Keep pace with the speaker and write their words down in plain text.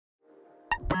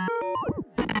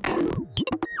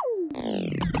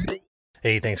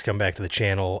Hey, thanks for coming back to the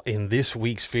channel. In this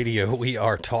week's video, we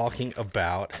are talking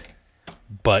about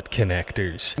butt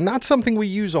connectors. Not something we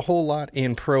use a whole lot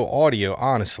in pro audio,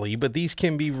 honestly, but these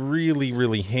can be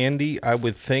really handy, I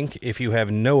would think, if you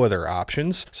have no other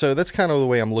options. So that's kind of the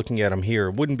way I'm looking at them here.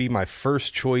 It wouldn't be my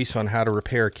first choice on how to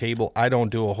repair a cable. I don't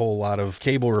do a whole lot of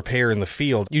cable repair in the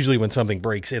field. Usually when something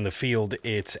breaks in the field,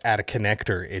 it's at a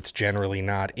connector. It's generally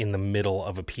not in the middle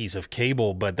of a piece of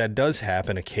cable, but that does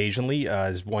happen occasionally.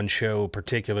 As one show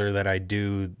particular that I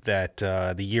do that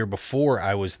the year before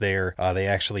I was there, they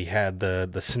actually had the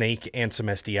snake and some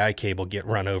SDI cable get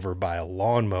run over by a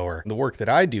lawnmower. The work that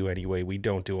I do anyway, we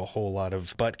don't do a whole lot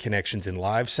of butt connections in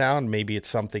live sound. Maybe it's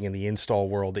something in the install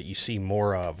world that you see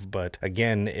more of, but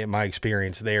again, in my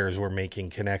experience there is we're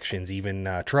making connections, even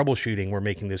troubleshooting, we're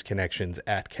making those connections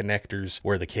at connectors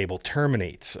where the cable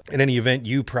terminates. In any event,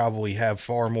 you probably have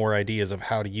far more ideas of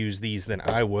how to use these than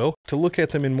I will. To look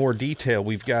at them in more detail,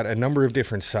 we've got a number of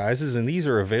different sizes, and these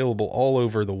are available all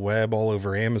over the web, all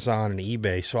over Amazon and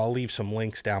eBay, so I'll leave some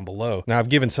links down below. Now, I've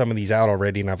given some of these out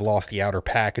already, and I've lost the outer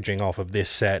packaging off of this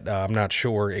set. I'm not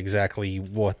sure exactly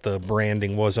what the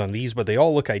branding was on these, but they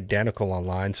all look identical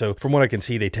online. So from what I can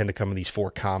see, they tend to come in these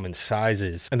four common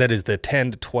sizes, and that is the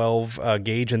 10 to 12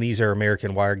 gauge, and these are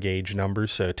American wire gauge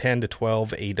numbers. So 10 to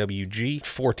 12 AWG,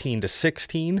 14 to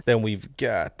 16. Then we've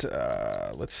got,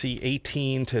 let's see,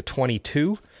 18 to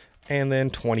 22. And then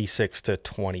 26 to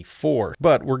 24.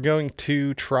 But we're going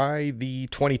to try the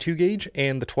 22 gauge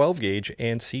and the 12 gauge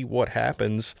and see what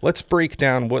happens. Let's break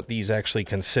down what these actually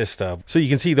consist of. So you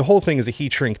can see the whole thing is a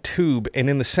heat shrink tube, and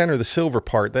in the center, the silver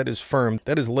part, that is firm,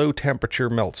 that is low temperature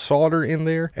melt solder in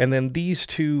there. And then these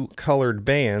two colored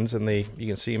bands, and you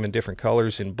can see them in different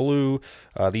colors in blue.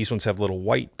 These ones have little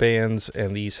white bands,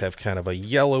 and these have kind of a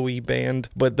yellowy band.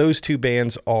 But those two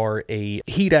bands are a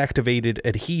heat activated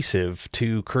adhesive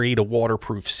to create a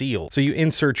waterproof seal. So you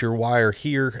insert your wire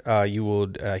here, you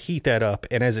would heat that up,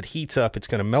 and as it heats up, it's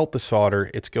going to melt the solder,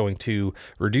 it's going to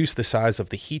reduce the size of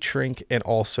the heat shrink, and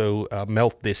also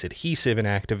melt this adhesive and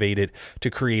activate it to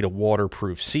create a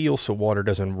waterproof seal so water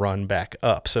doesn't run back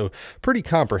up. So pretty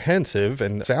comprehensive,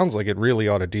 and sounds like it really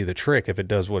ought to do the trick if it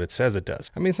does what it says it does.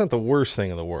 I mean, it's not the worst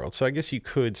thing in the world, so I guess you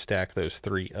could stack those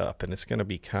three up, and it's going to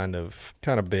be kind of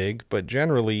big, but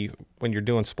generally when you're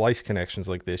doing splice connections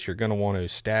like this, you're going to want to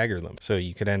stagger them, so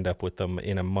you could end up with them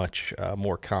in a much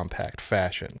more compact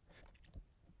fashion.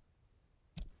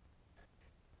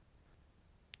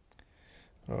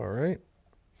 All right,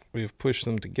 we've pushed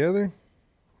them together.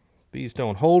 These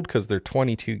don't hold because they're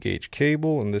 22 gauge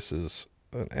cable, and this is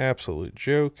an absolute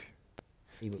joke.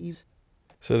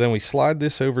 So then we slide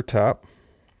this over top,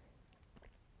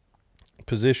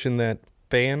 position that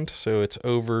band so it's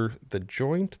over the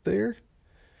joint there,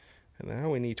 and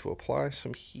now we need to apply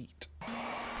some heat.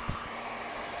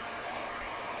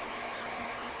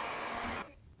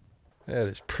 That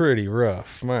is pretty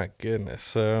rough, my goodness.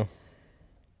 So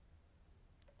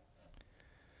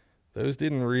those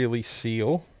didn't really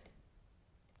seal.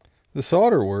 The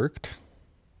solder worked.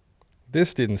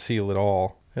 This didn't seal at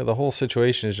all. Yeah, the whole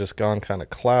situation has just gone kind of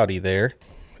cloudy there.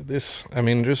 This, I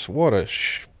mean, just what a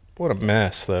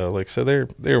mess though. Like, so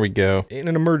there we go. In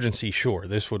an emergency, sure,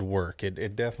 this would work.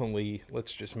 It definitely,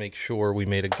 let's just make sure we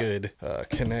made a good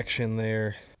connection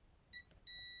there.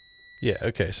 Yeah,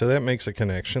 okay, so that makes a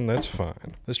connection. That's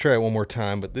fine. Let's try it one more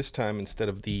time, but this time instead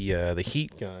of the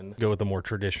heat gun, go with the more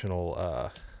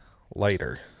traditional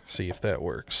lighter. See if that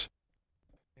works.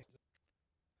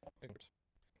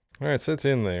 All right, so it's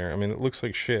in there. I mean, it looks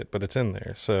like shit, but it's in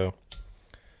there. So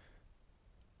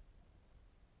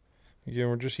again,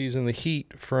 we're just using the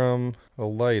heat from a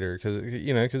lighter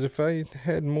because if I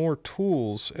had more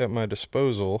tools at my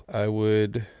disposal, I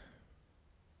would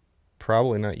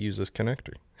probably not use this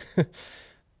connector.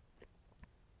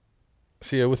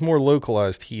 So yeah, with more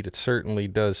localized heat, it certainly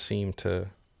does seem to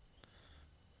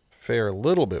fare a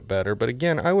little bit better. But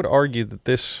again, I would argue that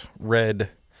this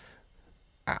red,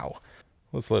 ow,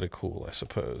 let's let it cool, I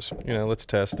suppose. Let's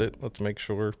test it. Let's make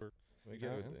sure we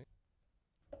got it.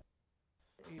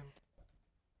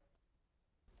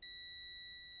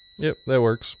 Yep, that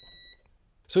works.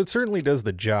 So it certainly does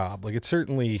the job. Like, it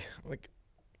certainly, like,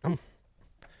 I'm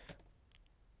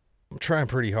trying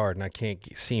pretty hard and I can't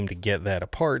seem to get that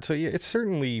apart. So yeah, it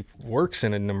certainly works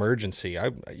in an emergency.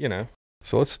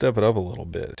 So let's step it up a little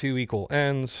bit. 2 equal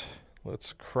ends.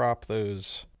 Let's crop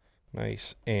those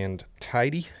nice and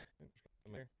tidy.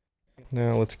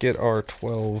 Now let's get our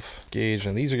 12 gauge,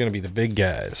 and these are going to be the big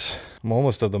guys. I'm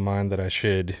almost of the mind that I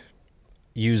should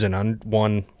use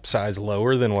one size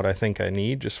lower than what I think I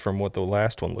need, just from what the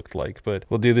last one looked like. But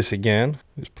we'll do this again.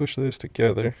 Just push those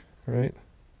together, right?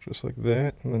 Just like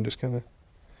that, and then just kind of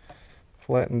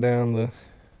flatten down the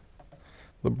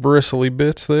bristly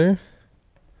bits there,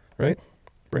 right?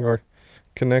 Bring our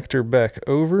connector back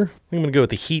over. I'm going to go with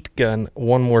the heat gun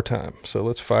one more time. So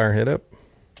let's fire it up.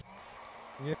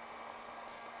 Yep.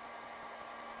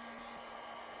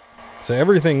 So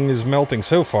everything is melting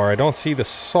so far. I don't see the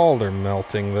solder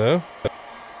melting though.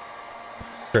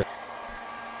 Yeah,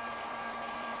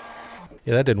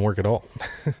 that didn't work at all.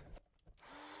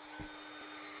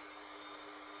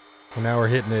 And now we're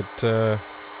hitting it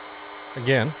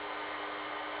again.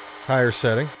 Higher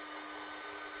setting.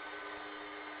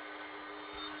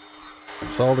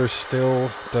 Solder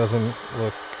still doesn't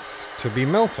look to be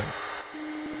melting.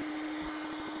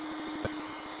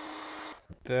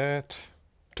 That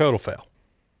total fail.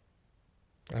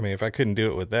 I mean, if I couldn't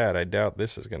do it with that, I doubt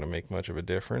this is going to make much of a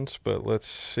difference, but let's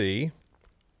see.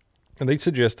 And they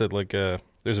suggested like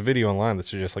there's a video online that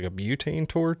suggests like a butane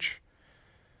torch.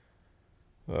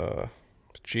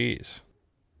 Geez.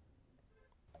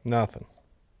 Nothing.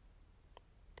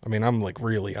 I mean, I'm like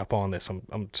really up on this.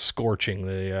 I'm scorching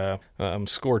the I'm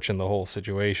scorching the whole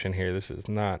situation here. This is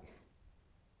not.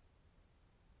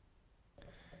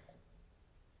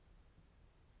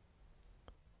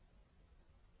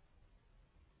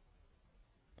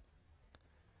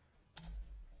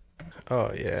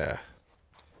 Oh yeah.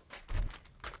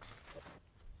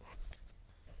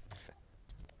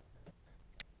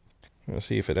 I'm gonna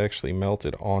see if it actually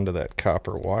melted onto that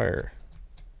copper wire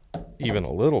even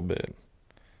a little bit.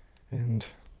 And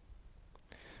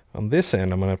on this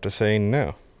end, I'm going to have to say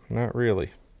no, not really.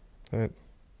 I mean,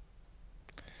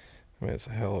 it's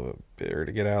a hell of a bear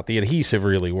to get out. The adhesive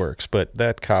really works, but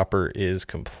that copper is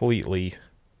completely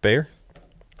bare.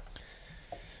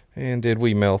 And did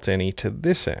we melt any to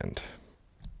this end?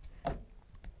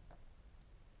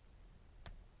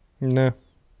 No.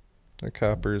 The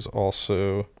copper is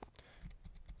also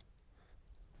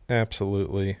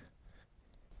absolutely...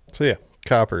 So yeah,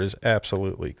 copper is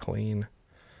absolutely clean.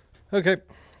 Okay,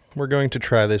 we're going to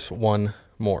try this one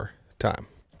more time.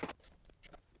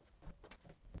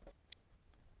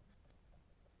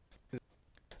 I'm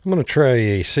going to try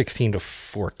a 16 to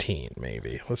 14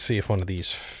 maybe. Let's see if one of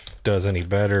these does any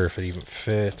better, if it even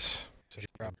fits.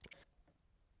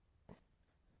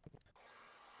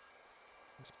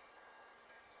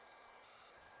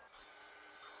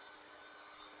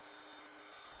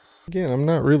 Again, I'm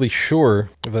not really sure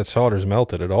if that solder's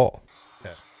melted at all.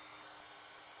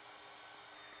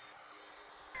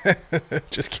 Yeah.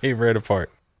 Just came right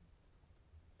apart.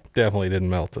 Definitely didn't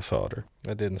melt the solder.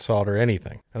 I didn't solder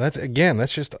anything. And that's, again,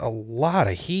 that's just a lot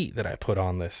of heat that I put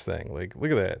on this thing. Like,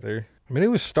 look at that. There. I mean, it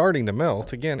was starting to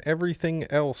melt. Again, everything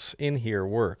else in here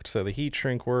worked. So the heat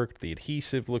shrink worked. The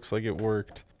adhesive looks like it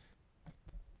worked.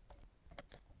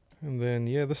 And then,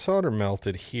 yeah, the solder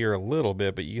melted here a little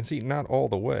bit, but you can see not all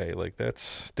the way. Like, that's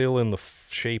still in the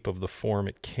shape of the form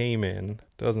it came in.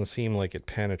 Doesn't seem like it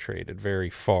penetrated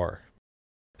very far.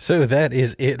 So that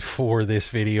is it for this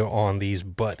video on these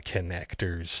butt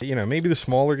connectors. You know, maybe the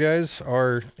smaller guys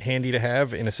are handy to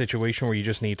have in a situation where you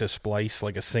just need to splice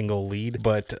like a single lead.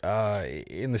 But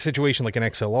in the situation like an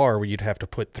XLR where you'd have to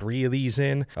put 3 of these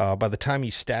in, by the time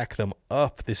you stack them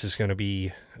up, this is going to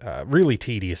be really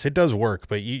tedious. It does work,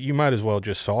 but you might as well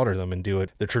just solder them and do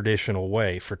it the traditional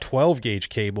way. For 12 gauge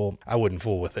cable, I wouldn't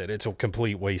fool with it. It's a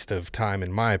complete waste of time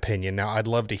in my opinion. Now, I'd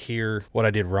love to hear what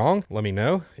I did wrong. Let me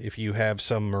know if you have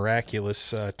some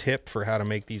miraculous tip for how to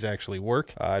make these actually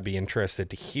work. I'd be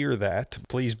interested to hear that.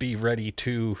 Please be ready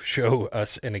to show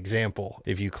us an example.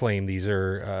 If you claim these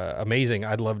are amazing,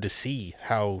 I'd love to see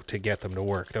how to get them to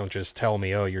work. Don't just tell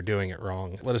me, oh, you're doing it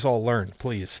wrong. Let us all learn,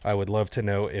 please. I would love to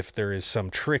know if there is some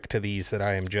trick to these that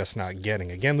I am just not getting.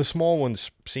 Again, the small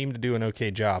ones seem to do an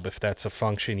okay job. If that's a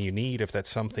function you need, if that's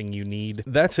something you need.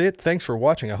 That's it. Thanks for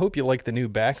watching. I hope you like the new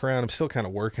background. I'm still kind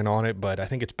of working on it, but I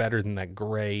think it's better than that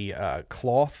gray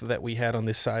cloth that we had on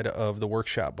this side of the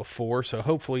workshop before. So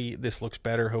hopefully this looks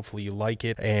better. Hopefully you like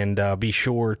it, and be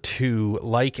sure to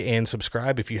like and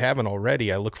subscribe if you haven't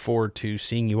already. I look forward to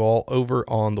seeing you all over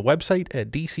on the website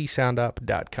at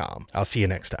DcSoundOp.com. I'll see you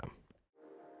next time.